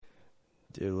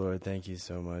Dear Lord, thank you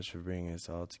so much for bringing us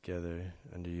all together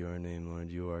under your name, Lord.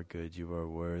 You are good. You are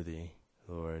worthy,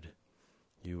 Lord.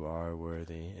 You are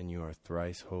worthy, and you are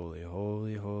thrice holy.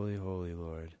 Holy, holy, holy,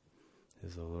 Lord,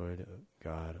 is the Lord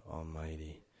God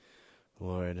Almighty.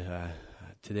 Lord,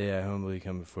 today I humbly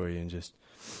come before you and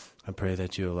I pray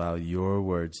that you allow your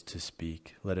words to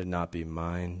speak. Let it not be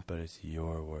mine, but it's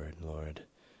your word, Lord.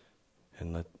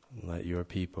 And let your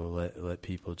people, let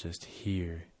people just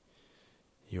hear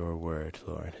your word,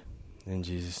 Lord. In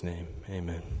Jesus' name,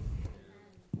 amen.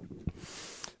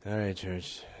 All right,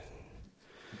 church.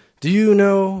 Do you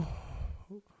know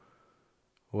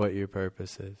what your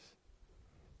purpose is?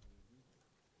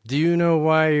 Do you know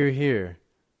why you're here?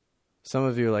 Some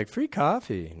of you are like, free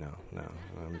coffee. No,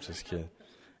 I'm just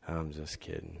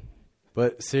kidding.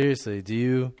 But seriously, do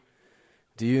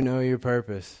you know your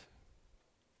purpose?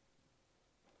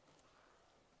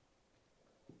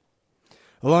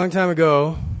 A long time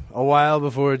ago, a while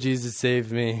before Jesus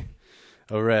saved me,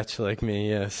 a wretch like me,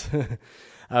 yes,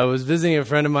 I was visiting a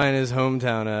friend of mine in his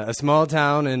hometown, a small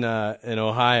town in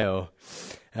Ohio,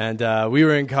 and we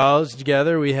were in college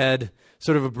together. We had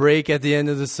sort of a break at the end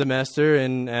of the semester,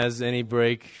 and as any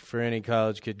break for any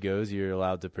college kid goes, you're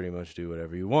allowed to pretty much do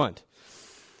whatever you want.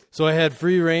 So I had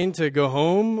free reign to go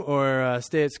home or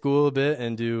stay at school a bit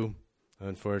and do,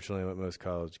 unfortunately, what most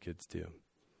college kids do.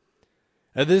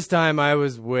 At this time, I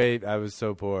was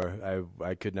so poor,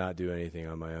 I could not do anything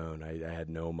on my own. I had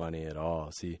no money at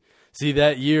all. See,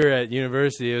 that year at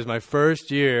university, it was my first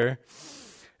year,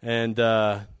 and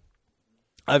I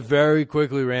very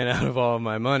quickly ran out of all of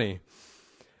my money.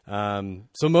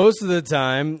 So most of the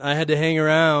time, I had to hang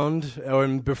around or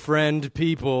befriend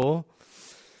people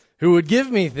who would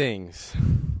give me things.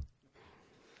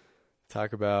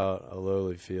 Talk about a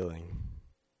lowly feeling.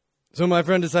 So my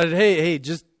friend decided, hey,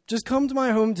 just come to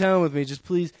my hometown with me.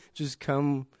 Please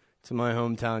come to my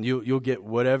hometown. You'll get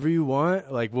whatever you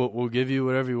want. Like we'll give you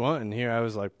whatever you want. And here I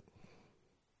was like,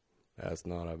 that's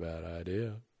not a bad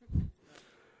idea.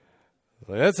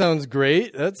 Like, that sounds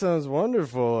great. That sounds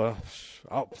wonderful.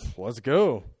 Let's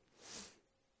go.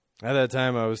 At that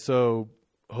time, I was so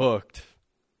hooked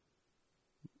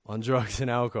on drugs and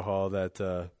alcohol that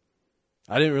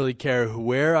I didn't really care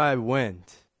where I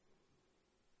went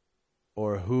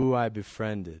or who I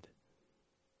befriended,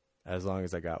 as long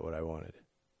as I got what I wanted.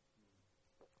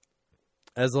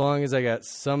 As long as I got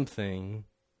something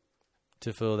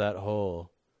to fill that hole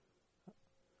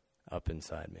up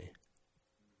inside me.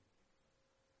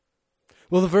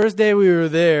 Well, the first day we were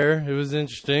there, it was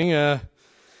interesting.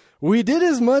 We did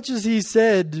as much as he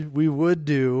said we would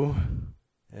do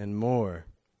and more.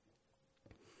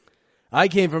 I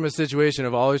came from a situation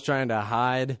of always trying to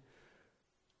hide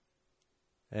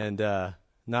and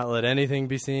not let anything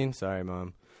be seen. Sorry,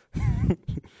 Mom.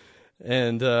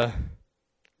 But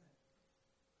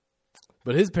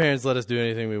his parents let us do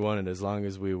anything we wanted as long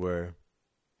as we were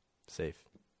safe.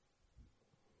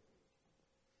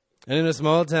 And in a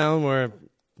small town where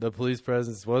the police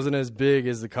presence wasn't as big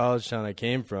as the college town I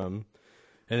came from,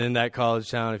 and in that college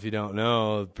town, if you don't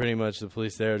know, pretty much the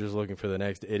police there are just looking for the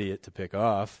next idiot to pick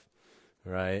off,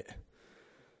 right?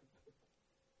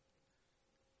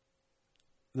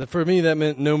 For me, that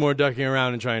meant no more ducking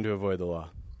around and trying to avoid the law.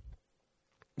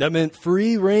 That meant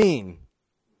free reign.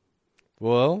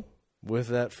 Well, with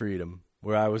that freedom,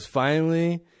 where I was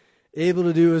finally able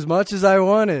to do as much as I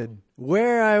wanted,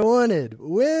 where I wanted,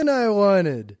 when I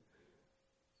wanted.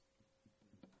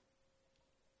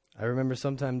 I remember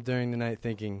sometime during the night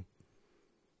thinking,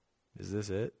 is this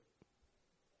it?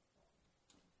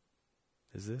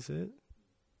 Is this it?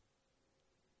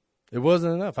 It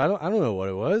wasn't enough. I don't know what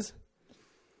it was.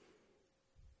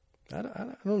 I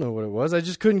don't know what it was. I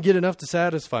just couldn't get enough to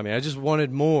satisfy me. I just wanted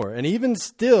more. And even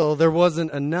still, there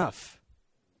wasn't enough.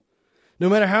 No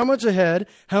matter how much I had,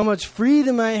 how much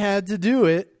freedom I had to do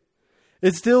it,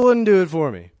 it still wouldn't do it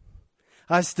for me.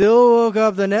 I still woke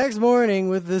up the next morning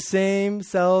with the same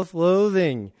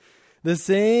self-loathing, the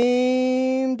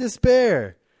same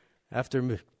despair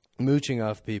after mooching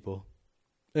off people.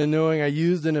 And knowing I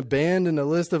used and abandoned a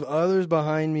list of others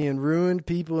behind me and ruined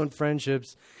people and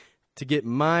friendships to get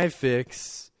my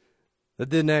fix that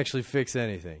didn't actually fix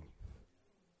anything.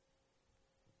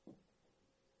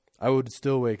 I would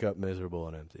still wake up miserable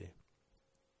and empty.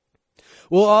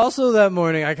 Well, also that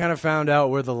morning, I kind of found out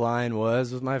where the line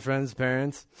was with my friend's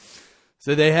parents.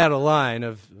 So they had a line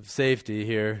of safety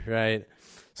here, right?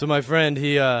 So my friend,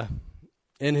 he,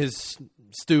 in his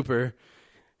stupor,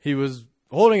 he was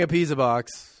holding a pizza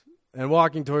box and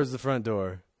walking towards the front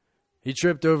door. He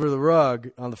tripped over the rug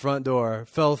on the front door,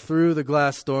 fell through the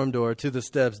glass storm door to the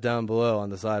steps down below on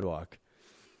the sidewalk.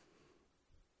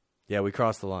 Yeah, we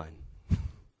crossed the line.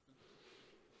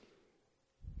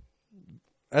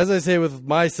 As I say with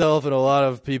myself and a lot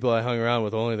of people I hung around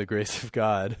with, only the grace of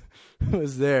God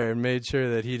was there and made sure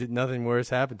that nothing worse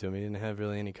happened to him. He didn't have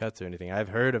really any cuts or anything. I've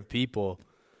heard of people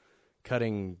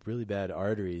cutting really bad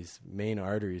arteries, main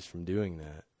arteries, from doing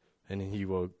that. And he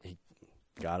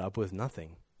got up with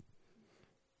nothing.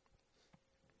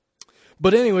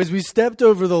 But anyways, we stepped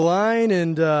over the line,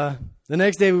 and the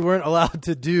next day we weren't allowed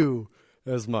to do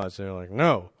as much. They were like,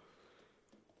 no.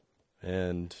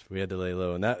 And we had to lay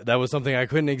low. And that was something I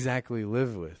couldn't exactly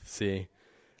live with, see.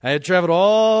 I had traveled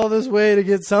all this way to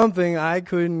get something I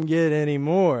couldn't get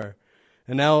anymore.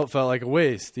 And now it felt like a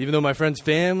waste. Even though my friend's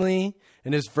family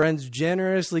and his friends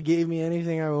generously gave me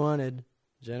anything I wanted.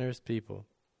 Generous people.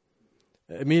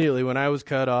 Immediately, when I was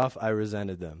cut off, I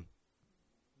resented them.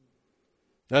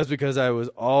 That's because I was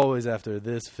always after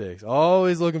this fix.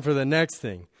 Always looking for the next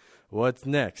thing. What's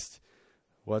next?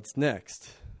 What's next?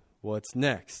 What's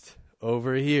next?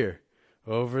 Over here.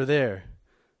 Over there.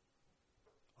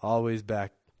 Always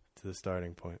back to the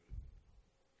starting point.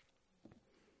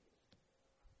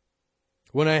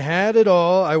 When I had it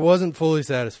all, I wasn't fully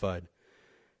satisfied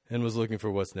and was looking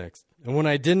for what's next. And when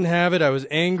I didn't have it, I was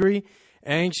angry,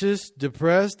 anxious,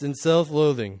 depressed, and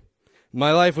self-loathing.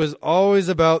 My life was always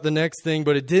about the next thing,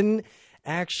 but it didn't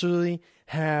actually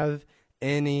have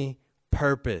any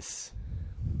purpose.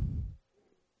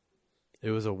 It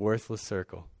was a worthless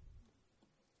circle.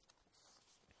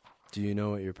 Do you know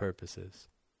what your purpose is?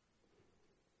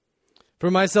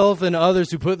 For myself and others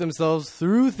who put themselves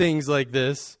through things like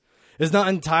this, it's not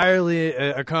entirely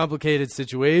a complicated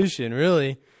situation,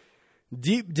 really.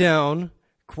 Deep down,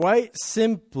 quite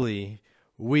simply,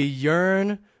 we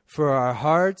yearn for our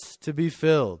hearts to be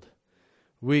filled.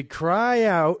 We cry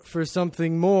out for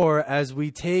something more as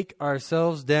we take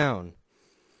ourselves down.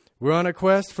 We're on a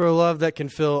quest for a love that can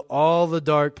fill all the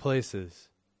dark places.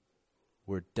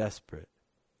 We're desperate.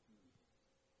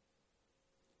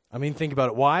 I mean, think about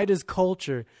it. Why does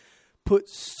culture put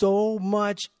so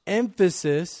much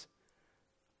emphasis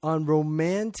on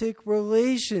romantic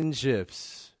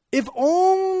relationships? If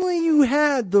only you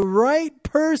had the right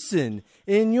person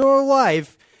in your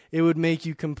life, it would make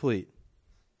you complete.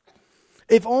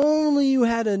 If only you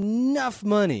had enough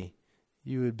money,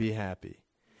 you would be happy.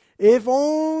 If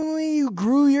only you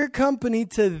grew your company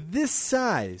to this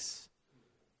size,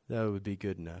 that would be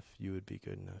good enough. You would be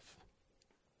good enough.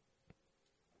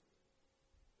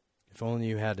 If only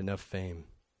you had enough fame.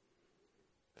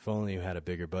 If only you had a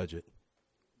bigger budget.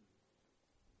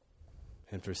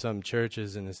 And for some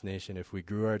churches in this nation, if we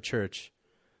grew our church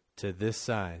to this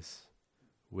size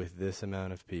with this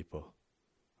amount of people,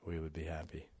 we would be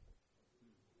happy.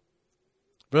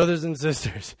 Brothers and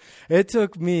sisters, it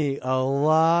took me a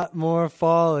lot more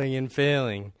falling and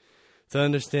failing to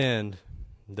understand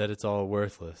that it's all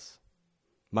worthless.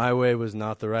 My way was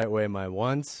not the right way. My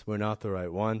wants were not the right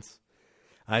wants.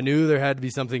 I knew there had to be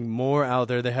something more out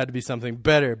there. There had to be something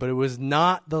better, but it was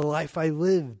not the life I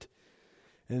lived.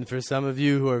 And for some of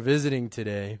you who are visiting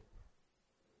today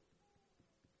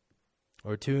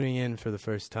or tuning in for the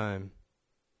first time,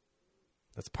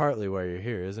 that's partly why you're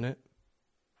here, isn't it?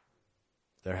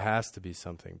 There has to be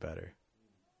something better.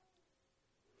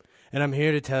 And I'm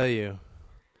here to tell you,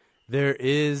 there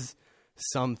is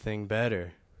something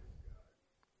better.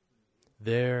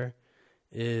 There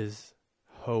is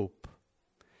hope.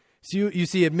 So you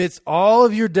see, amidst all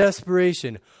of your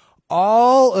desperation,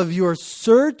 all of your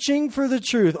searching for the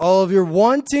truth, all of your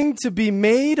wanting to be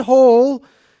made whole,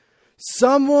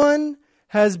 someone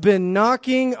has been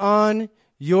knocking on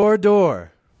your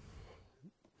door.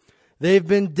 They've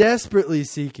been desperately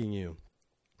seeking you.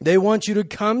 They want you to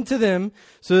come to them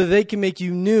so that they can make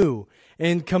you new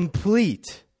and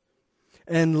complete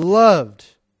and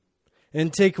loved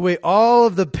and take away all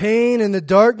of the pain and the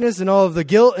darkness and all of the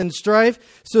guilt and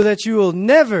strife so that you will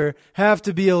never have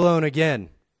to be alone again.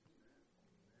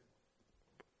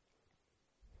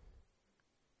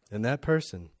 And that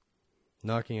person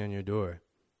knocking on your door,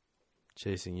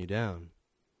 chasing you down,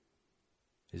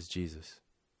 is Jesus.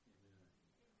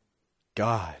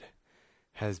 God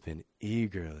has been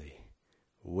eagerly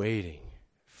waiting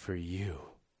for you.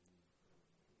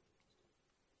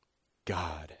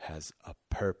 God has a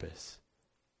purpose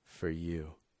for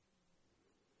you.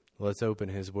 Let's open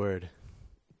His Word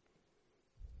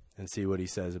and see what He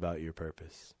says about your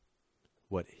purpose.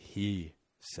 What He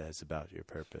says about your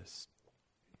purpose.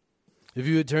 If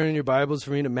you would turn in your Bibles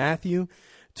for me to Matthew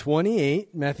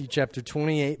 28, Matthew chapter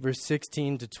 28, verse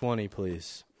 16 to 20,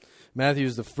 please. Matthew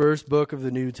is the first book of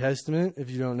the New Testament, if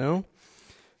you don't know.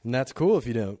 And that's cool if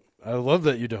you don't. I love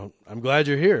that you don't. I'm glad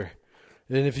you're here.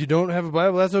 And if you don't have a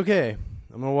Bible, that's okay.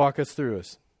 I'm going to walk us through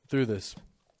this.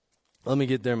 Let me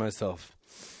get there myself.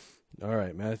 All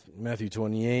right, Matthew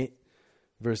 28,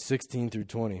 verse 16 through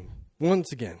 20.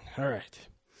 Once again, all right.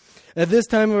 At this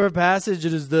time of our passage,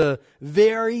 it is the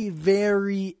very,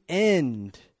 very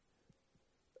end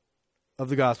of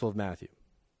the Gospel of Matthew.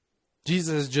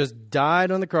 Jesus has just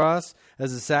died on the cross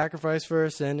as a sacrifice for our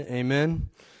sin. Amen.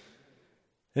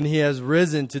 And he has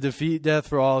risen to defeat death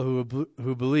for all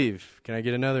who believe. Can I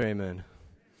get another amen?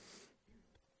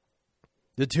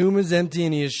 The tomb is empty,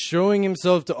 and he is showing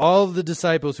himself to all of the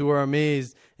disciples who are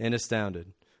amazed and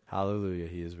astounded. Hallelujah,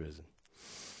 he is risen.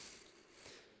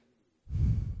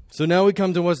 So now we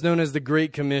come to what's known as the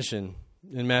Great Commission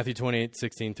in Matthew 28,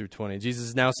 16 through 20. Jesus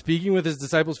is now speaking with his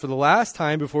disciples for the last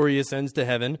time before he ascends to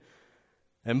heaven.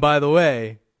 And by the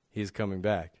way, he's coming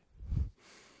back.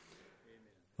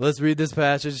 Let's read this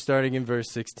passage starting in verse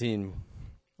 16.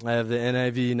 I have the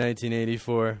NIV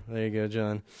 1984. There you go,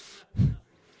 John.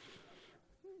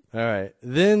 All right.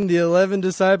 Then the 11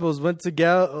 disciples went to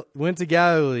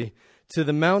Galilee, to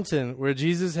the mountain where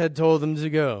Jesus had told them to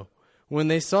go. When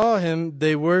they saw him,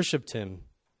 they worshipped him,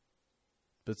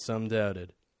 but some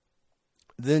doubted.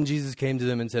 Then Jesus came to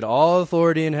them and said, "All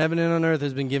authority in heaven and on earth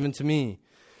has been given to me.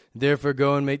 Therefore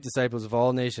go and make disciples of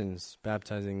all nations,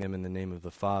 baptizing them in the name of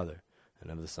the Father, and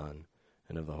of the Son,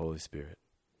 and of the Holy Spirit,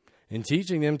 and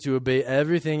teaching them to obey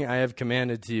everything I have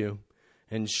commanded to you.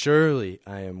 And surely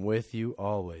I am with you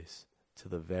always, to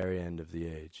the very end of the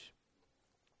age."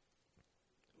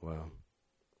 Wow.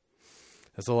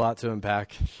 That's a lot to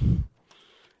unpack.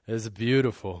 It's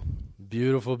beautiful,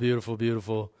 beautiful, beautiful,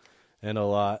 beautiful, and a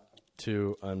lot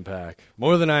to unpack.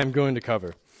 More than I am going to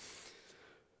cover.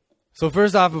 So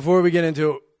first off, before we get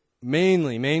into it,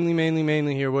 mainly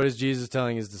here, what is Jesus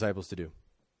telling his disciples to do?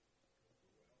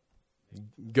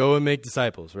 Go and make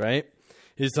disciples, right?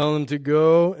 He's telling them to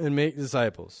go and make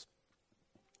disciples.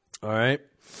 All right?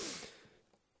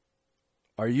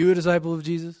 Are you a disciple of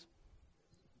Jesus?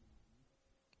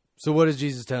 So what is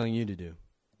Jesus telling you to do?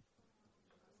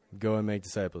 Go and make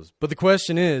disciples. But the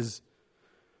question is,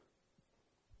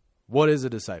 what is a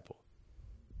disciple?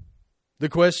 The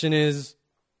question is,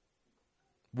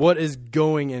 what is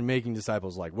going and making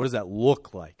disciples like? What does that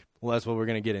look like? Well, that's what we're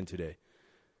going to get into today.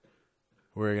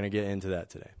 We're going to get into that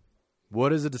today.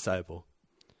 What is a disciple?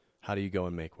 How do you go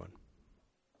and make one?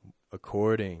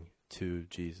 According to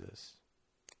Jesus.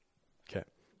 Okay.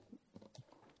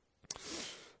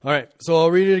 All right, so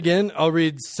I'll read it again. I'll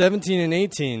read 17 and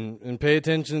 18, and pay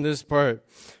attention to this part.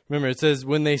 Remember, it says,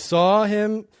 when they saw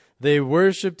him, they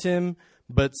worshipped him,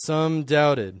 but some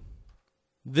doubted.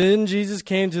 Then Jesus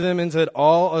came to them and said,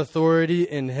 "All authority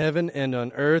in heaven and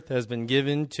on earth has been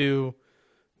given to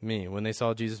me." When they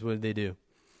saw Jesus, what did they do?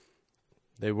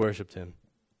 They worshipped him,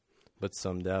 but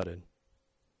some doubted.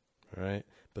 All right?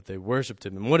 But they worshipped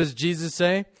him. And what does Jesus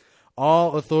say?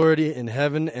 All authority in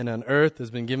heaven and on earth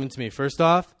has been given to me. First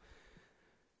off,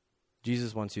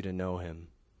 Jesus wants you to know him.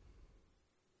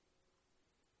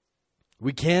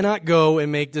 We cannot go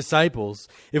and make disciples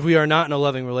if we are not in a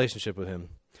loving relationship with him.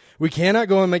 We cannot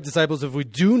go and make disciples if we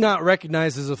do not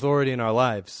recognize his authority in our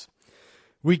lives.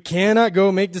 We cannot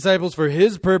go make disciples for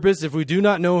his purpose if we do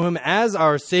not know him as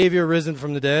our Savior risen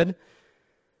from the dead.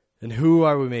 And who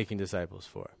are we making disciples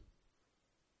for?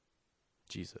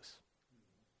 Jesus.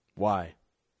 Why?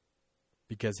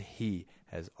 Because he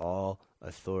has all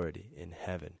authority in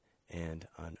heaven and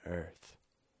on earth.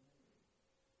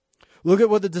 Look at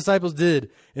what the disciples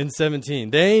did in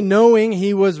 17. They, knowing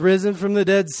he was risen from the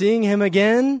dead, seeing him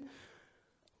again,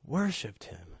 worshipped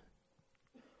him.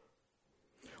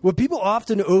 What people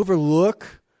often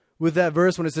overlook with that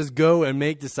verse when it says, "Go and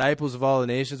make disciples of all the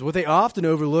nations," what they often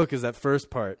overlook is that first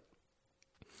part.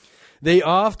 They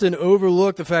often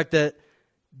overlook the fact that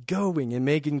going and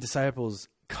making disciples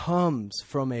comes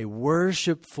from a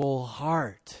worshipful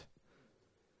heart.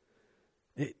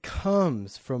 It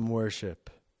comes from worship.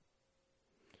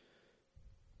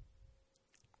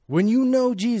 When you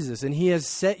know Jesus and he has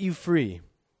set you free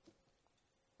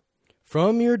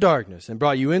from your darkness and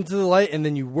brought you into the light, and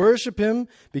then you worship him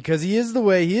because he is the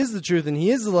way, he is the truth, and he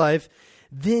is the life,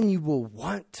 then you will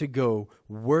want to go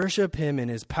worship him in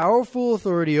his powerful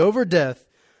authority over death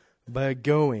by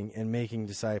going and making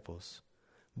disciples,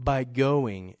 by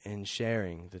going and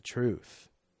sharing the truth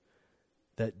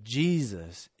that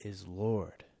Jesus is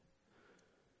Lord.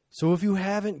 So if you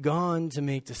haven't gone to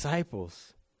make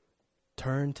disciples,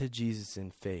 turn to Jesus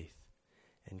in faith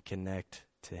and connect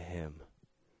to him.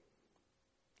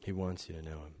 He wants you to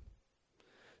know him.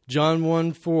 John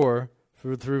 1:4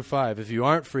 through 5. If you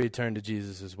aren't free, turn to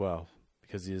Jesus as well,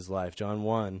 because he is life. John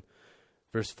 1,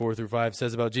 verse 4 through 5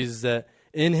 says about Jesus that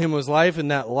In him was life, and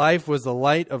that life was the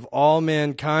light of all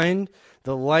mankind.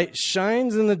 The light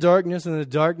shines in the darkness, and the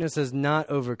darkness has not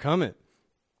overcome it.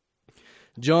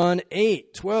 John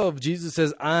 8:12, Jesus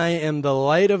says, I am the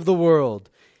light of the world.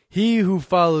 He who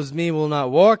follows me will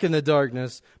not walk in the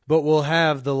darkness, but will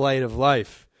have the light of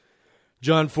life.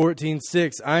 John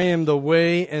 14:6, I am the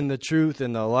way and the truth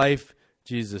and the life,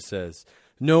 Jesus says.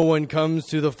 No one comes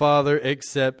to the Father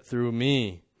except through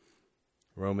me.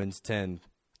 Romans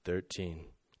 10:13.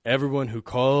 Everyone who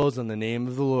calls on the name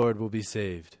of the Lord will be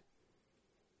saved.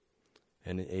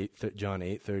 And John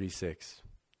 8:36.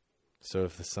 So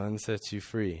if the Son sets you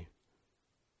free,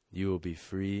 you will be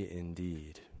free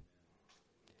indeed.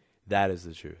 That is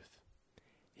the truth.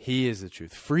 He is the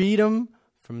truth. Freedom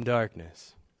from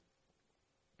darkness.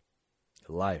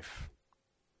 Life.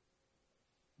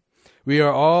 We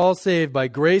are all saved by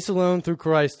grace alone through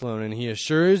Christ alone, and he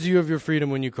assures you of your freedom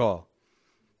when you call.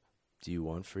 Do you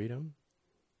want freedom?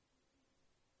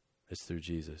 It's through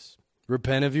Jesus.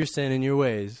 Repent of your sin and your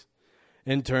ways,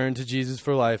 and turn to Jesus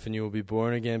for life, and you will be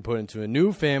born again, put into a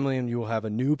new family, and you will have a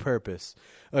new purpose.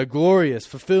 A glorious,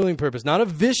 fulfilling purpose. Not a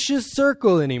vicious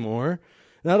circle anymore.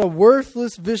 Not a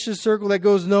worthless, vicious circle that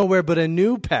goes nowhere, but a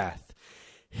new path.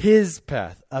 His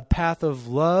path. A path of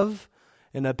love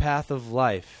and a path of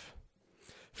life.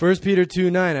 1 Peter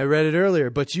 2:9, I read it earlier.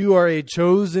 But you are a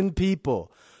chosen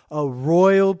people, a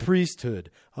royal priesthood,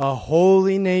 a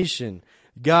holy nation,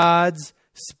 God's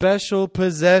special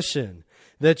possession,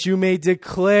 that you may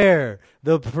declare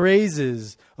the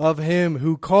praises of him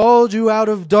who called you out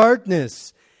of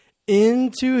darkness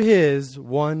into his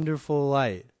wonderful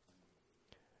light.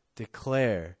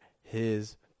 Declare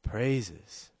his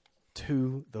praises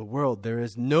to the world. There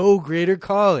is no greater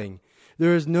calling.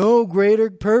 There is no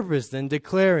greater purpose than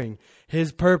declaring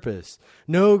his purpose.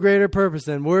 No greater purpose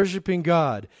than worshiping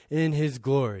God in his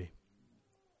glory.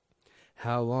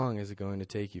 How long is it going to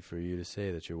take you for you to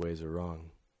say that your ways are wrong?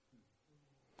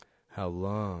 How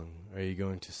long are you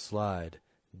going to slide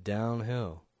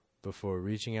downhill before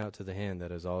reaching out to the hand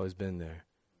that has always been there,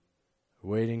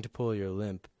 waiting to pull your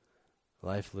limp,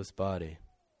 lifeless body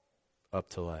up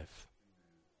to life?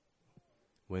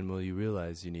 When will you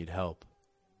realize you need help?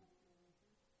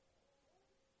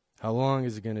 How long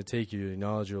is it going to take you to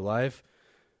acknowledge your life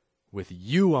with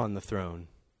you on the throne?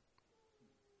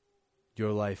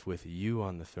 Your life with you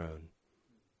on the throne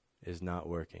is not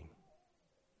working.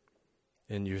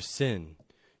 And your sin,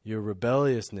 your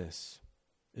rebelliousness,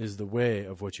 is the way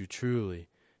of what you truly,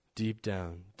 deep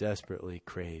down, desperately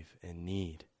crave and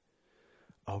need.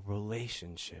 A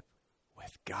relationship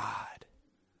with God.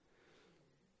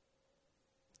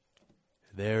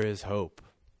 There is hope.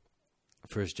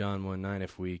 1 John 1:9,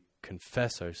 if we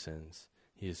confess our sins,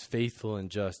 he is faithful and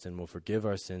just and will forgive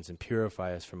our sins and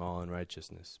purify us from all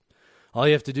unrighteousness. All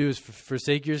you have to do is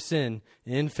forsake your sin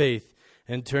in faith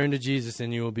and turn to Jesus,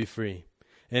 and you will be free.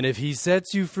 And if he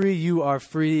sets you free, you are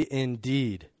free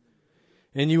indeed.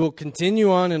 And you will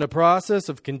continue on in a process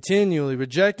of continually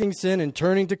rejecting sin and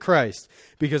turning to Christ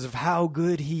because of how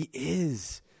good he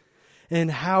is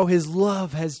and how his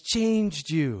love has changed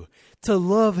you to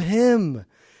love him.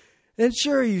 And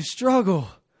sure, you struggle.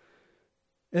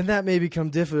 And that may become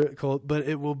difficult, but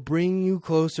it will bring you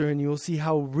closer, and you will see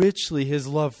how richly his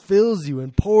love fills you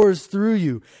and pours through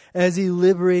you as he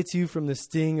liberates you from the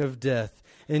sting of death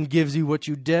and gives you what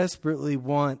you desperately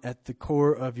want at the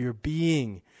core of your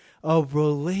being, a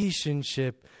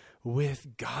relationship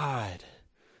with God.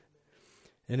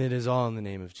 And it is all in the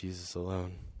name of Jesus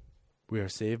alone. We are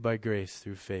saved by grace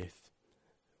through faith,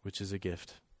 which is a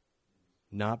gift,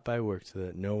 not by works, so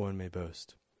that no one may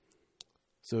boast.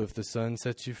 So if the Son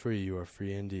sets you free, you are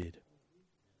free indeed.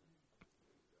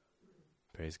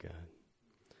 Praise God.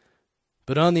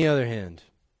 But on the other hand,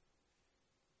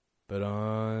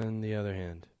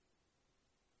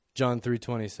 John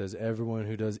 3:20 says, everyone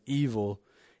who does evil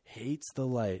hates the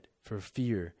light for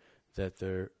fear that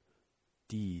their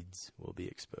deeds will be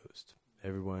exposed.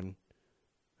 Everyone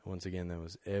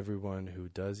who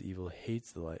does evil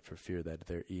hates the light for fear that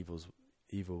their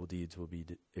evil deeds will be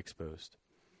exposed.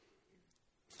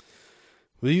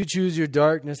 Will you choose your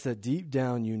darkness that deep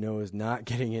down you know is not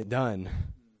getting it done?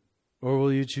 Or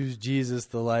will you choose Jesus,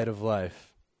 the light of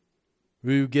life?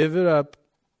 Will you give it up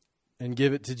and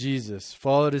give it to Jesus,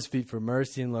 fall at his feet for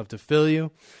mercy and love to fill you?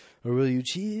 Or will you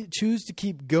choose to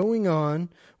keep going on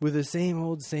with the same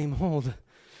old,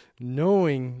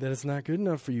 knowing that it's not good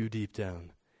enough for you deep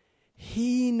down?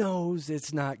 He knows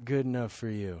it's not good enough for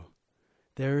you.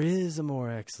 There is a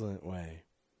more excellent way.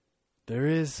 There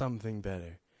is something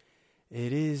better.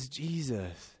 It is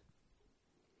Jesus.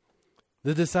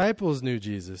 The disciples knew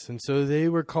Jesus, and so they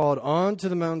were called on to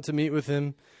the mountain to meet with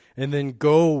him and then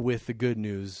go with the good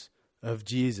news of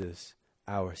Jesus,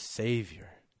 our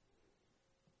Savior.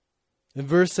 In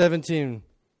verse 17,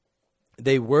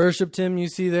 they worshiped him, you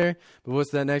see there. But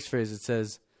what's that next phrase? It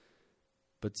says,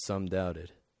 but some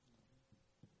doubted.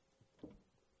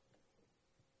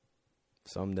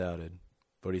 Some doubted,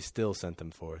 but he still sent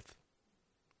them forth.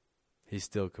 He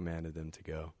still commanded them to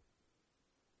go.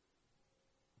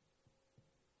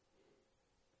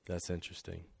 That's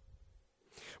interesting.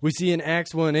 We see in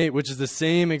Acts 1:8, which is the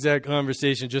same exact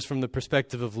conversation just from the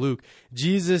perspective of Luke.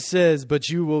 Jesus says, but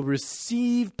you will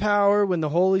receive power when the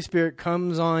Holy Spirit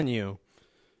comes on you,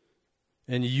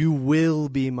 and you will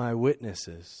be my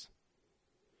witnesses.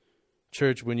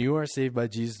 Church, when you are saved by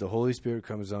Jesus, the Holy Spirit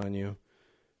comes on you,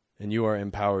 and you are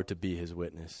empowered to be his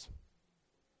witness.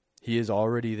 He is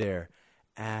already there.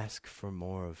 Ask for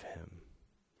more of him.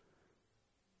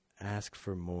 Ask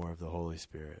for more of the Holy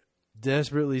Spirit.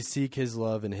 Desperately seek his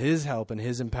love and his help and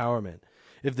his empowerment.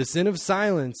 If the sin of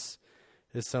silence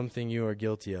is something you are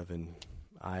guilty of, and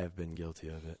I have been guilty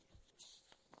of it,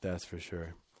 that's for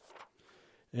sure,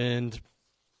 and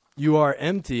you are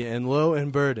empty and low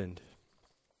and burdened,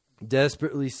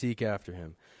 desperately seek after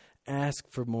him. Ask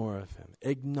for more of him.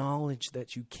 Acknowledge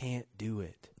that you can't do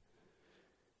it.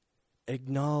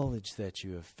 Acknowledge that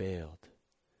you have failed.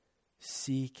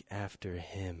 Seek after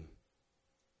him.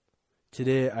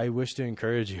 Today, I wish to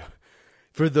encourage you.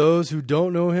 For those who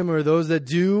don't know him or those that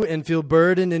do and feel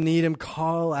burdened and need him,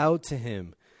 call out to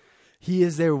him. He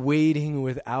is there waiting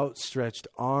with outstretched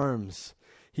arms.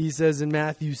 He says in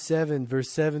Matthew 7, verse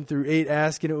 7 through 8,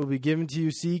 ask and it will be given to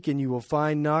you, seek and you will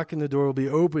find, knock and the door will be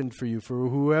opened for you. For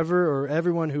whoever or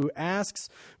everyone who asks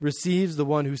receives, the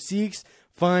one who seeks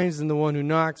finds, and the one who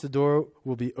knocks, the door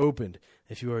will be opened.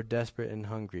 If you are desperate and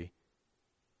hungry,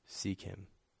 seek him.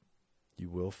 You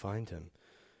will find him.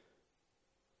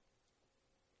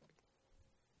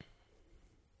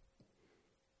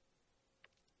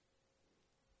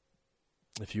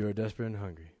 If you are desperate and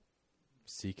hungry,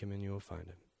 seek him and you will find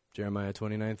him. Jeremiah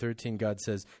 29:13, God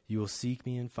says, you will seek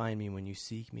me and find me when you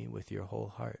seek me with your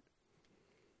whole heart.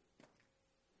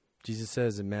 Jesus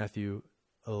says in Matthew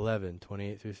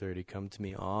 11:28 through 30, come to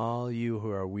me, all you who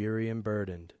are weary and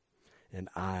burdened, and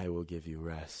I will give you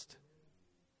rest.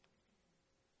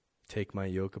 Take my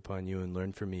yoke upon you and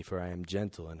learn from me, for I am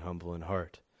gentle and humble in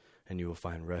heart, and you will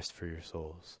find rest for your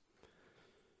souls.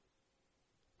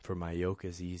 For my yoke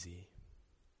is easy,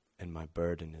 and my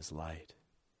burden is light.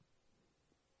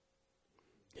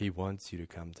 He wants you to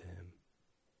come to him,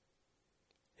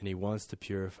 and he wants to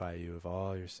purify you of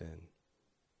all your sin.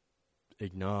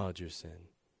 Acknowledge your sin.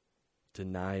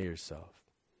 Deny yourself.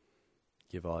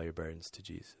 Give all your burdens to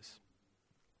Jesus.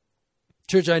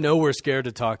 Church, I know we're scared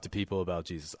to talk to people about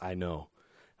Jesus. I know.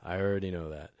 I already know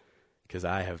that because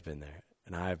I have been there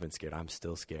and I have been scared. I'm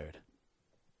still scared.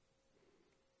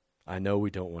 I know we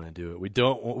don't want to do it.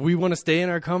 We want to stay in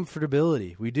our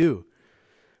comfortability. We do.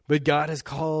 But God has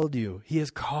called you. He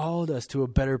has called us to a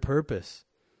better purpose.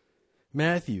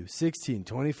 Matthew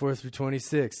 16:24 through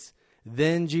 26.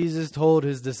 Then Jesus told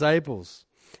his disciples,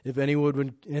 if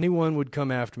anyone would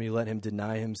come after me, let him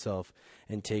deny himself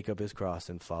and take up his cross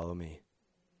and follow me.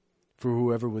 For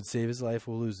whoever would save his life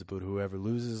will lose it, but whoever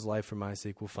loses his life for my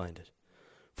sake will find it.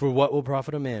 For what will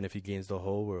profit a man if he gains the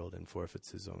whole world and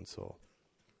forfeits his own soul?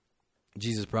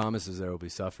 Jesus promises there will be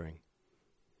suffering.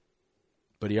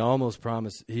 But he also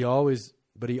promises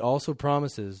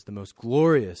the most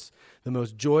glorious, the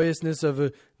most joyousness of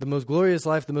the most glorious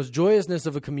life, the most joyousness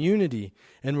of a community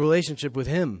and relationship with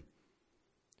him.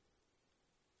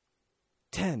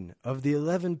 10 of the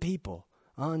 11 people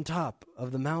on top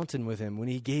of the mountain with him when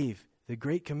he gave the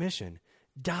Great Commission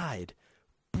died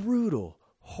brutal,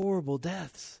 horrible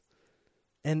deaths.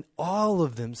 And all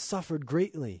of them suffered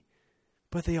greatly.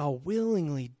 But they all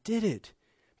willingly did it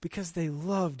because they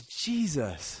loved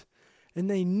Jesus. And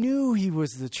they knew he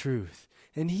was the truth.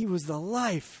 And he was the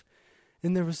life.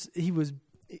 And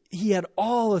he had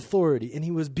all authority. And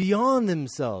he was beyond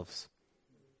themselves.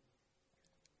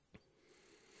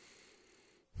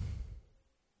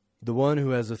 The one who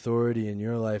has authority in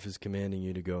your life is commanding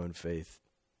you to go in faith.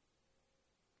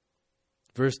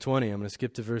 Verse 20, I'm going to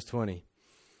skip to verse 20. It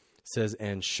says,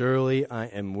 and surely I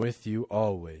am with you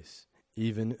always,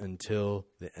 even until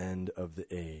the end of the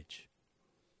age.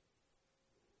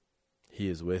 He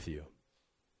is with you.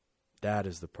 That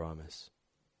is the promise.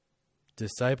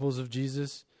 Disciples of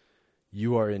Jesus,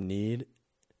 you are in need,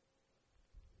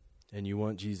 and you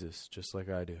want Jesus just like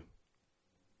I do.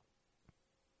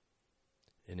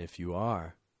 And if you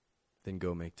are, then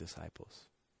go make disciples.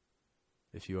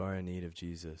 If you are in need of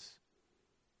Jesus,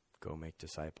 go make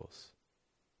disciples.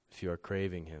 If you are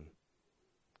craving him,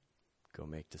 go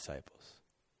make disciples,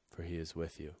 for he is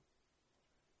with you.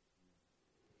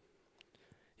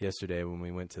 Yesterday when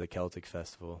we went to the Celtic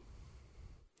Festival,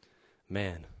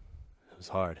 man, it was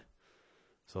hard.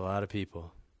 There's a lot of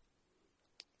people.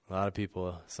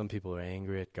 Some people are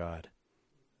angry at God.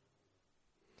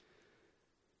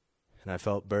 And I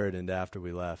felt burdened after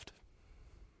we left.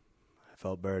 I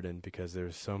felt burdened because there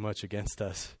was so much against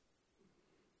us.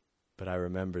 But I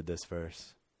remembered this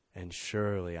verse. And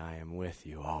surely I am with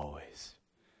you always.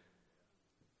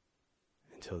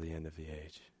 Until the end of the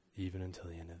age. Even until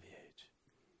the end of the age.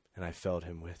 And I felt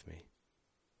him with me.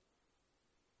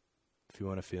 If you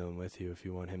want to feel him with you, if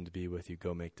you want him to be with you,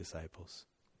 go make disciples.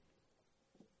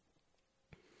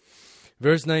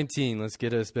 Verse 19, let's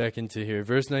get us back into here.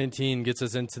 Verse 19 gets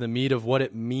us into the meat of what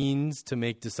it means to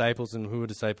make disciples and who a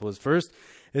disciple is. First,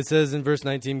 it says in verse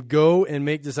 19, go and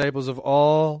make disciples of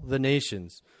all the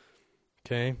nations.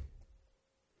 Okay?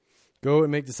 Go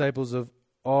and make disciples of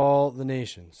all the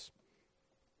nations.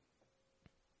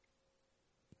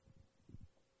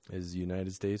 Is the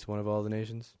United States one of all the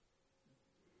nations?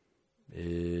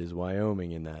 Is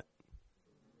Wyoming in that?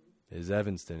 Is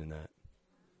Evanston in that?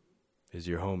 Is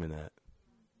your home in that?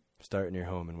 Start in your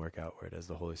home and work outward as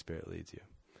the Holy Spirit leads you.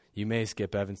 You may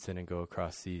skip Evanston and go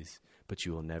across seas, but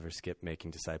you will never skip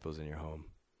making disciples in your home.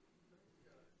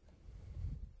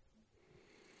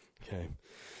 Okay.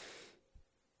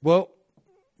 Well,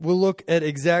 we'll look at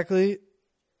exactly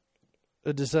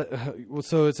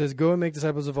so it says, go and make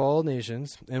disciples of all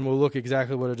nations, and we'll look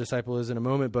exactly what a disciple is in a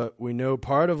moment, but we know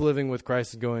part of living with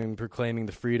Christ is going and proclaiming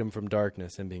the freedom from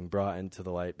darkness and being brought into the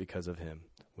light because of him.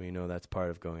 We know that's part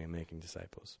of going and making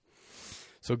disciples.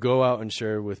 So go out and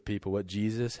share with people what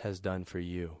Jesus has done for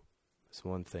you. That's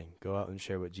one thing. Go out and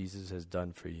share what Jesus has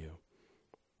done for you.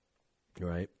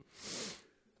 Right?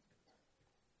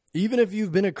 Even if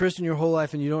you've been a Christian your whole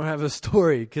life and you don't have a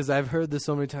story, because I've heard this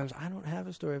so many times, I don't have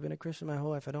a story. I've been a Christian my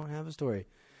whole life. I don't have a story.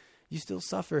 You still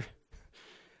suffer.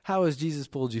 How has Jesus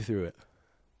pulled you through it?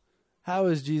 How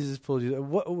has Jesus pulled you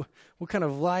through it? What kind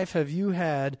of life have you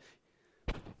had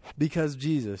because of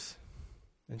Jesus?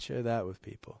 And share that with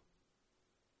people.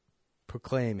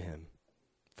 Proclaim him,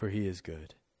 for he is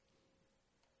good.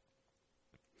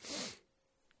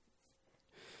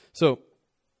 So,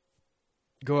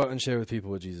 go out and share with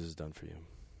people what Jesus has done for you.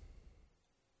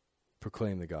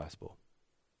 Proclaim the gospel.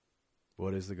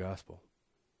 What is the gospel?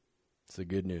 It's the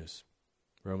good news.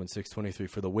 Romans 6:23,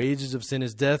 for the wages of sin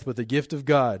is death, but the gift of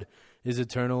God is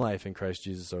eternal life in Christ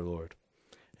Jesus our Lord.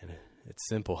 And it's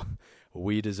simple.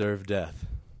 We deserve death.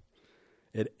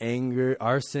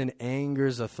 Our sin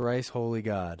angers a thrice holy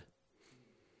God.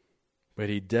 But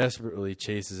he desperately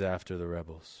chases after the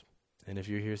rebels. And if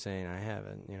you're here saying, I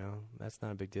haven't, that's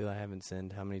not a big deal. I haven't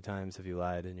sinned. How many times have you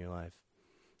lied in your life?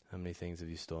 How many things have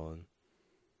you stolen?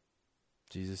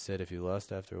 Jesus said, if you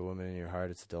lust after a woman in your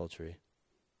heart, it's adultery.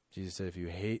 Jesus said, if you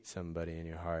hate somebody in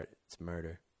your heart, it's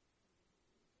murder.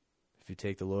 If you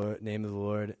take the name of the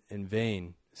Lord in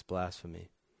vain, it's blasphemy.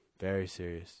 Very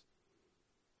serious.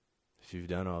 If you've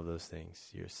done all those things,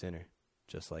 you're a sinner,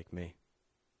 just like me.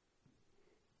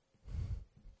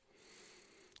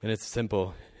 And it's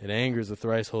simple. It angers the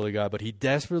thrice holy God, but he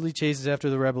desperately chases after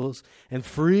the rebels and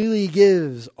freely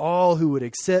gives all who would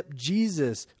accept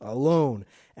Jesus alone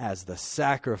as the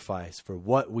sacrifice for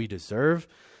what we deserve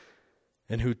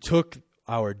and who took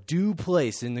our due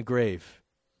place in the grave.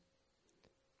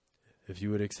 If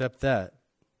you would accept that,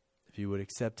 if you would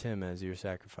accept him as your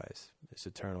sacrifice, it's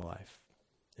eternal life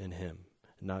in him.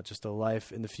 Not just a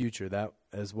life in the future, that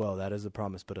as well, that is the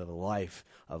promise, but a life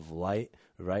of light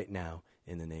right now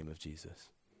in the name of Jesus.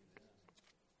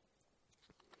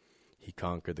 He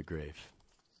conquered the grave,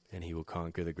 and he will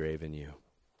conquer the grave in you.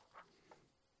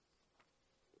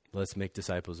 Let's make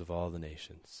disciples of all the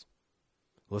nations.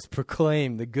 Let's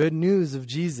proclaim the good news of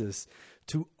Jesus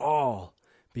to all,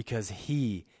 because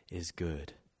he is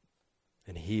good,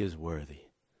 and he is worthy.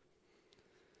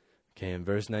 Okay, in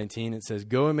verse 19 it says,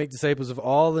 go and make disciples of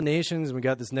all the nations. And we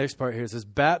got this next part here. It says,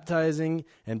 baptizing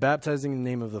in the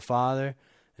name of the Father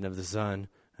and of the Son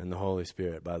and the Holy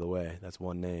Spirit. By the way, that's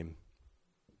one name.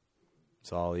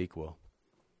 It's all equal.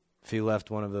 If he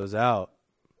left one of those out,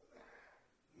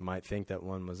 you might think that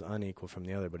one was unequal from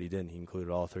the other, but he didn't. He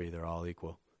included all three. They're all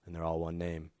equal, and they're all one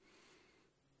name.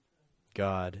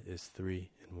 God is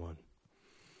 3 in 1.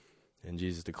 And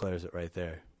Jesus declares it right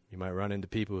there. You might run into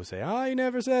people who say, he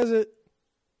never says it.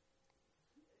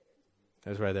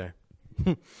 That's right there.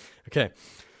 Okay,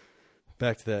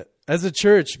 back to that. As a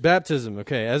church, baptism.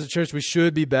 Okay, as a church, we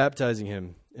should be baptizing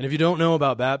him. And if you don't know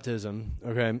about baptism,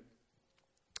 okay,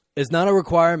 It's not a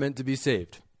requirement to be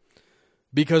saved.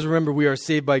 Because remember, we are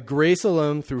saved by grace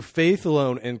alone, through faith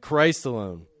alone, in Christ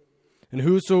alone. And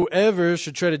whosoever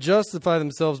should try to justify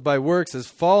themselves by works has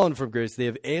fallen from grace. They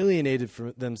have alienated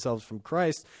themselves from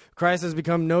Christ. Christ has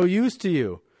become no use to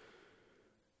you.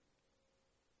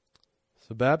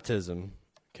 So baptism,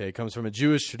 comes from a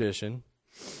Jewish tradition.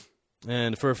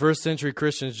 And for first century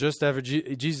Christians, just after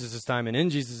Jesus' time and in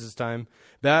Jesus' time,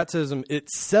 baptism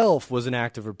itself was an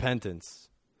act of repentance.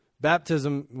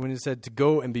 Baptism, when it said to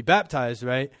go and be baptized,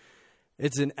 right?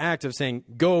 It's an act of saying,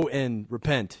 go and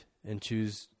repent and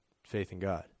choose faith in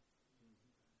God.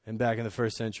 And back in the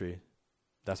first century,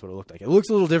 that's what it looked like. It looks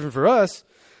a little different for us.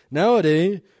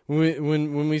 Nowadays,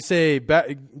 when we say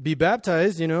be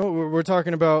baptized, we're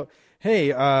talking about,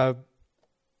 hey,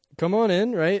 come on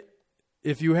in, right?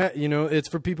 If you have, it's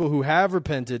for people who have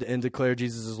repented and declared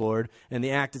Jesus as Lord, and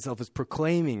the act itself is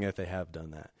proclaiming that they have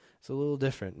done that. It's a little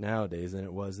different nowadays than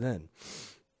it was then.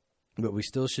 But we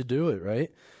still should do it, right?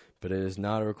 But it is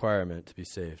not a requirement to be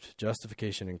saved.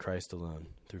 Justification in Christ alone,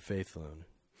 through faith alone.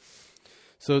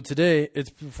 So today,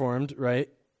 it's performed, right?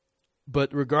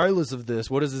 But regardless of this,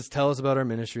 what does this tell us about our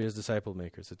ministry as disciple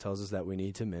makers? It tells us that we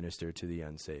need to minister to the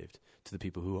unsaved, to the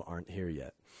people who aren't here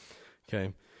yet.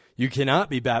 Okay? You cannot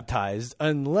be baptized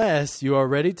unless you are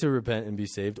ready to repent and be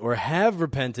saved, or have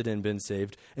repented and been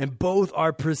saved, and both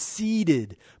are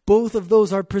preceded. Both of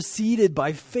those are preceded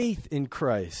by faith in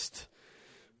Christ.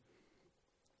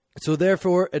 So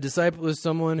therefore, a disciple is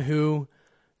someone who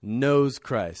knows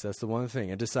Christ. That's the one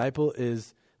thing. A disciple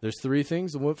is, there's three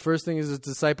things. The first thing is a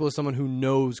disciple is someone who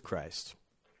knows Christ.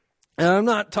 And I'm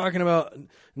not talking about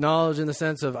knowledge in the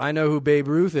sense of, I know who Babe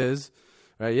Ruth is.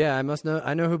 Right? Yeah, I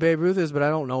know who Babe Ruth is, but I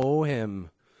don't know him.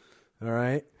 All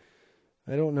right?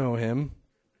 I don't know him.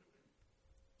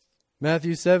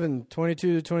 Matthew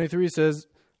 7:22-23 says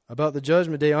about the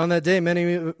judgment day, on that day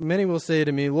many will say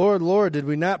to me, Lord, Lord, did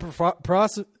we not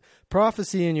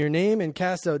prophesy in your name and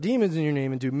cast out demons in your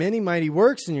name and do many mighty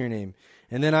works in your name?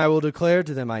 And then I will declare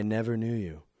to them, I never knew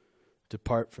you.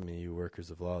 Depart from me, you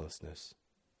workers of lawlessness.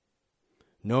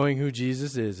 Knowing who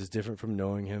Jesus is different from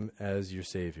knowing him as your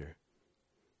Savior.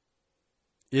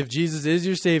 If Jesus is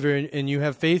your Savior and you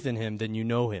have faith in him, then you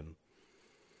know him.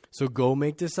 So go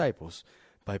make disciples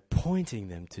by pointing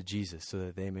them to Jesus so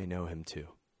that they may know him too.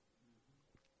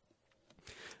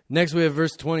 Next we have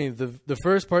verse 20. The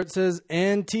first part says,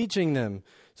 and teaching them.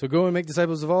 So go and make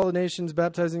disciples of all the nations,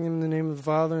 baptizing them in the name of the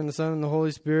Father and the Son and the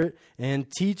Holy Spirit, and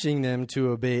teaching them to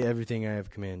obey everything I have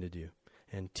commanded you.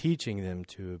 And teaching them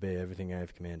to obey everything I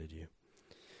have commanded you.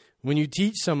 When you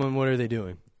teach someone, what are they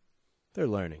doing? They're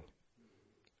learning.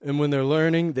 And when they're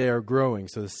learning, they are growing.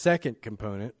 So the second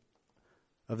component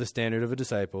of the standard of a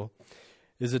disciple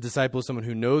is someone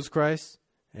who knows Christ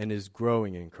and is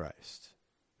growing in Christ.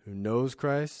 Who knows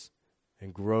Christ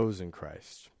and grows in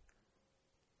Christ.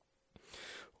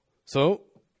 So,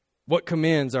 what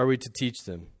commands are we to teach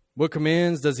them? What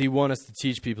commands does he want us to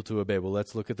teach people to obey? Well,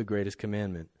 let's look at the greatest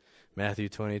commandment. Matthew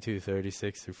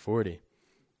 22:36-40.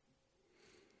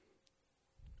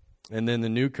 And then the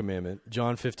new commandment,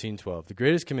 John 15:12. The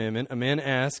greatest commandment, a man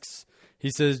asks, he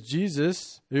says,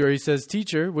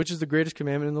 Teacher, which is the greatest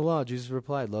commandment in the law? Jesus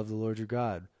replied, love the Lord your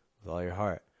God with all your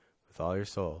heart, with all your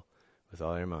soul, with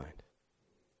all your mind.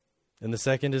 And the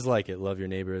second is like it, love your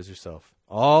neighbor as yourself.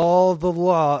 All the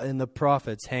law and the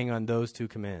prophets hang on those two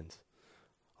commands.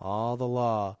 All the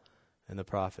law and the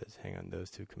prophets hang on those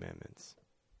two commandments.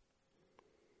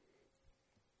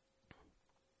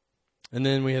 And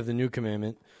then we have the new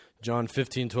commandment, John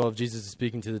 15:12, Jesus is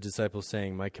speaking to the disciples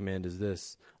saying, my command is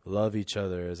this, love each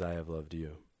other as I have loved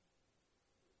you.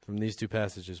 From these two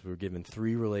passages, we're given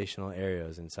three relational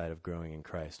areas inside of growing in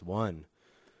Christ. One,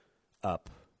 up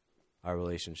our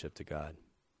relationship to God.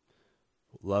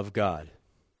 Love God.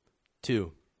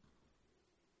 Two,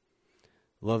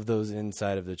 love those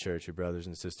inside of the church, your brothers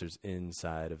and sisters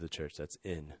inside of the church. That's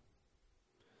in.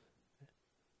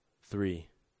 Three,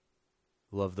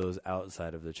 love those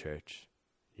outside of the church,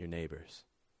 your neighbors.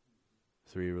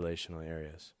 Three relational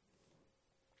areas.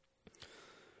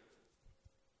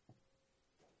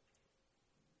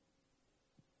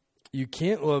 You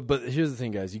can't love, but here's the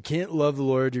thing, guys. You can't love the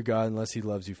Lord your God unless he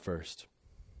loves you first.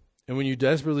 And when you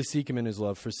desperately seek him in his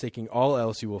love, forsaking all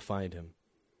else, you will find him,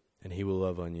 and he will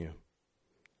love on you.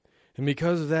 And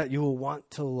because of that, you will want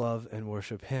to love and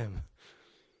worship him.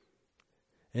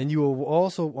 And you will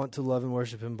also want to love and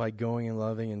worship him by going and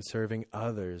loving and serving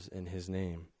others in his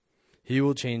name. He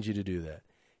will change you to do that.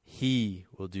 He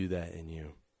will do that in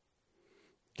you.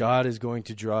 God is going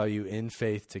to draw you in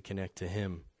faith to connect to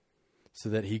him so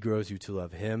that he grows you to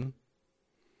love him,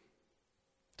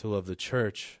 to love the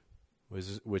church,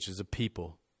 which is a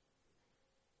people,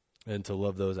 and to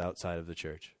love those outside of the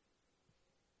church.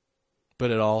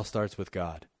 But it all starts with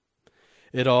God.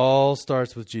 It all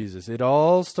starts with Jesus. It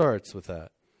all starts with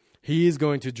that. He is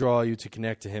going to draw you to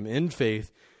connect to him in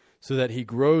faith so that he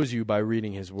grows you by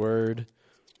reading his word,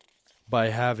 by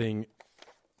having,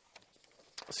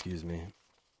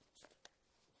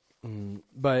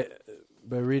 by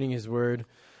reading his word,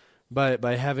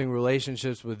 by having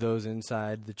relationships with those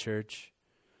inside the church,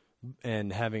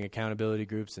 and having accountability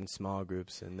groups and small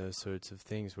groups and those sorts of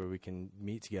things where we can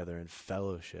meet together in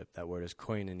fellowship. That word is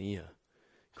koinonia.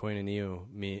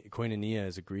 Koinonia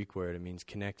is a Greek word. It means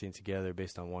connecting together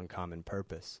based on one common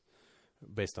purpose,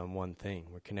 based on one thing.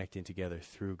 We're connecting together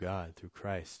through God, through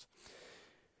Christ.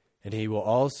 And he will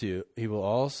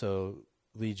also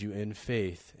lead you in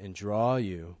faith and draw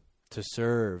you to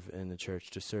serve in the church,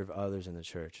 to serve others in the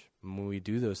church. And when we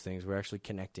do those things, we're actually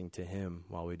connecting to him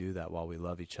while we do that, while we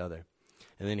love each other.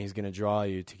 And then he's going to draw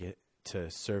you to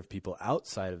serve people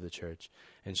outside of the church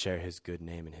and share his good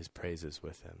name and his praises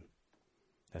with them.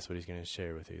 That's what he's going to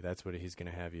share with you. That's what he's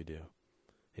going to have you do.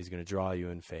 He's going to draw you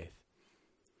in faith.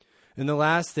 And the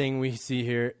last thing we see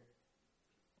here,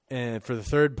 and for the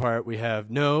third part, we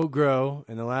have know, grow,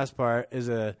 and the last part is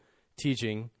a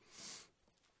teaching.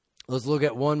 Let's look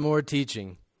at one more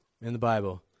teaching in the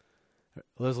Bible.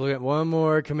 Let's look at one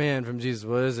more command from Jesus.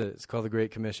 What is it? It's called the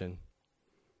Great Commission.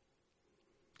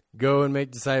 Go and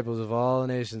make disciples of all the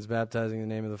nations, baptizing in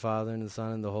the name of the Father and the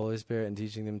Son and the Holy Spirit, and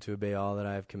teaching them to obey all that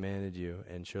I have commanded you,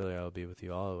 and surely I will be with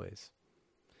you always.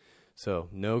 So,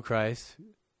 know Christ.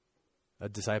 A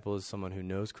disciple is someone who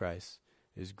knows Christ,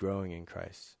 is growing in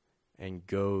Christ, and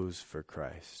goes for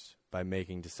Christ by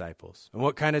making disciples. And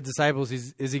what kind of disciples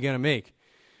is he going to make?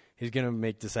 He's going to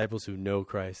make disciples who know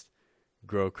Christ,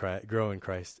 grow in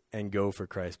Christ, and go for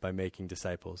Christ by making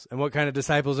disciples. And what kind of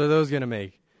disciples are those going to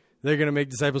make? They're going to make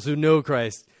disciples who know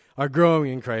Christ, are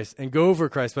growing in Christ, and go for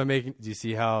Christ by making... Do you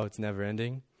see how it's never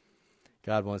ending?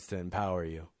 God wants to empower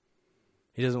you.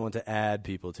 He doesn't want to add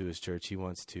people to his church. He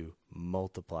wants to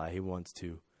multiply. He wants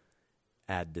to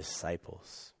add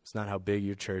disciples. It's not how big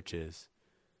your church is.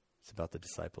 It's about the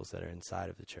disciples that are inside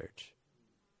of the church.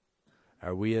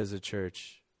 Are we as a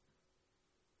church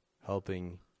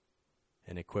helping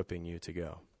and equipping you to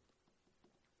go?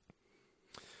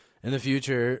 In the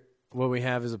future, what we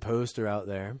have is a poster out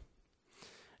there,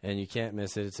 and you can't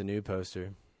miss it. It's a new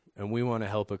poster, and we want to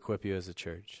help equip you as a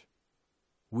church.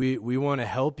 We want to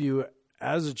help you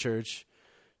as a church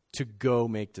to go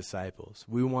make disciples.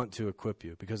 We want to equip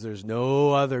you because there's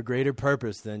no other greater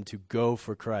purpose than to go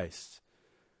for Christ.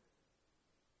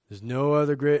 There's no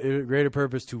other greater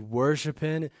purpose to worship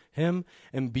him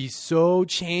and be so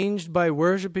changed by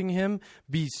worshiping him,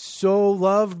 be so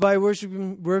loved by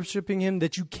worshiping him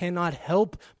that you cannot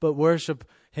help but worship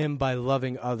him by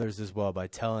loving others as well, by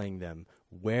telling them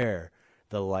where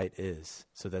the light is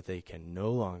so that they can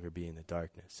no longer be in the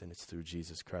darkness. And it's through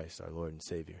Jesus Christ, our Lord and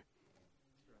Savior.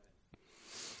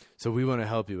 So we want to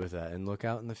help you with that. And look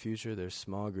out in the future. There's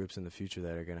small groups in the future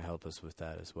that are going to help us with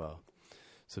that as well.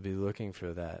 So be looking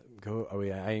for that.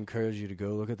 I encourage you to go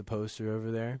look at the poster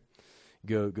over there.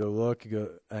 Go look,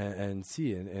 and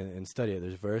see and study it.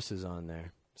 There's verses on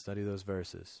there. Study those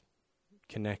verses.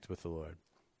 Connect with the Lord.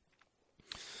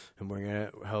 And we're going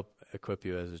to help equip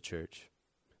you as a church.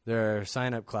 There are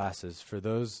sign-up classes for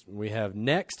those we have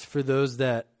next for those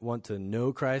that want to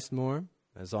know Christ more.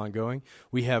 That's ongoing.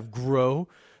 We have Grow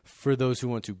for those who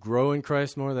want to grow in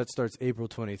Christ more. That starts April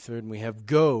 23rd. And we have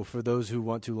Go for those who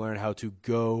want to learn how to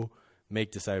go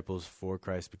make disciples for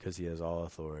Christ because he has all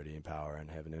authority and power in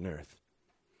heaven and earth.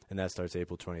 And that starts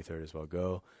April 23rd as well.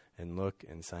 Go and look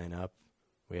and sign up.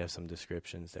 We have some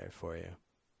descriptions there for you.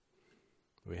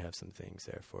 We have some things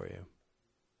there for you.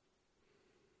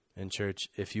 And church,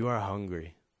 if you are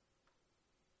hungry,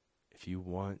 if you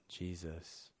want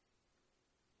Jesus,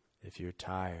 if you're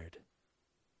tired,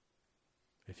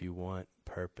 if you want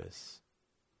purpose,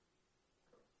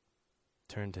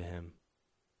 turn to him.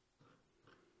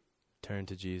 Turn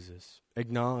to Jesus.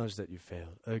 Acknowledge that you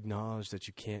failed. Acknowledge that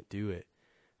you can't do it.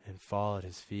 And fall at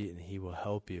his feet and he will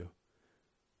help you.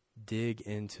 Dig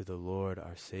into the Lord,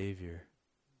 our Savior,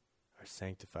 our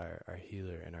Sanctifier, our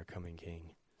Healer, and our coming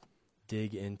King.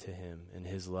 Dig into him and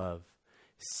his love.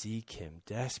 Seek him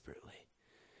desperately.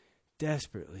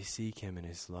 Desperately seek him in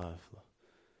his love.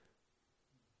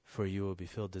 For you will be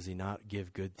filled. Does he not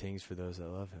give good things for those that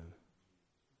love him?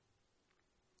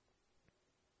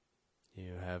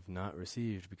 You have not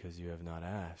received because you have not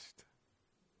asked.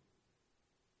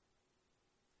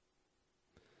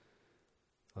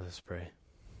 Let us pray.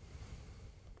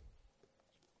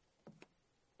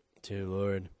 Dear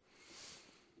Lord,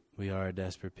 We are a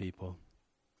desperate people.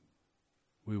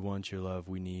 We want your love.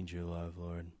 We need your love,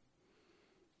 Lord.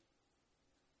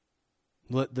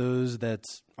 Let those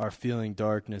that are feeling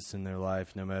darkness in their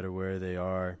life, no matter where they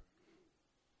are,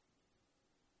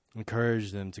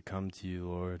 encourage them to come to you,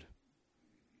 Lord.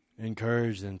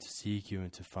 Encourage them to seek you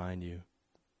and to find you.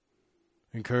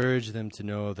 Encourage them to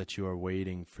know that you are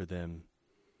waiting for them,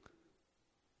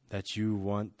 that you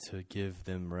want to give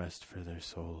them rest for their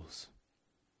souls,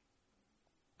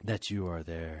 that you are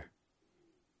there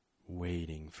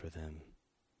waiting for them.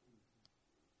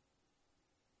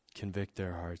 Convict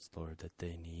their hearts, Lord, that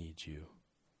they need you,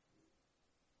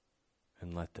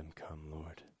 and let them come,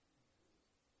 Lord.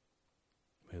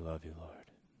 We love you,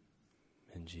 Lord.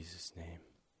 In Jesus' name,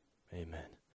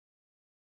 amen.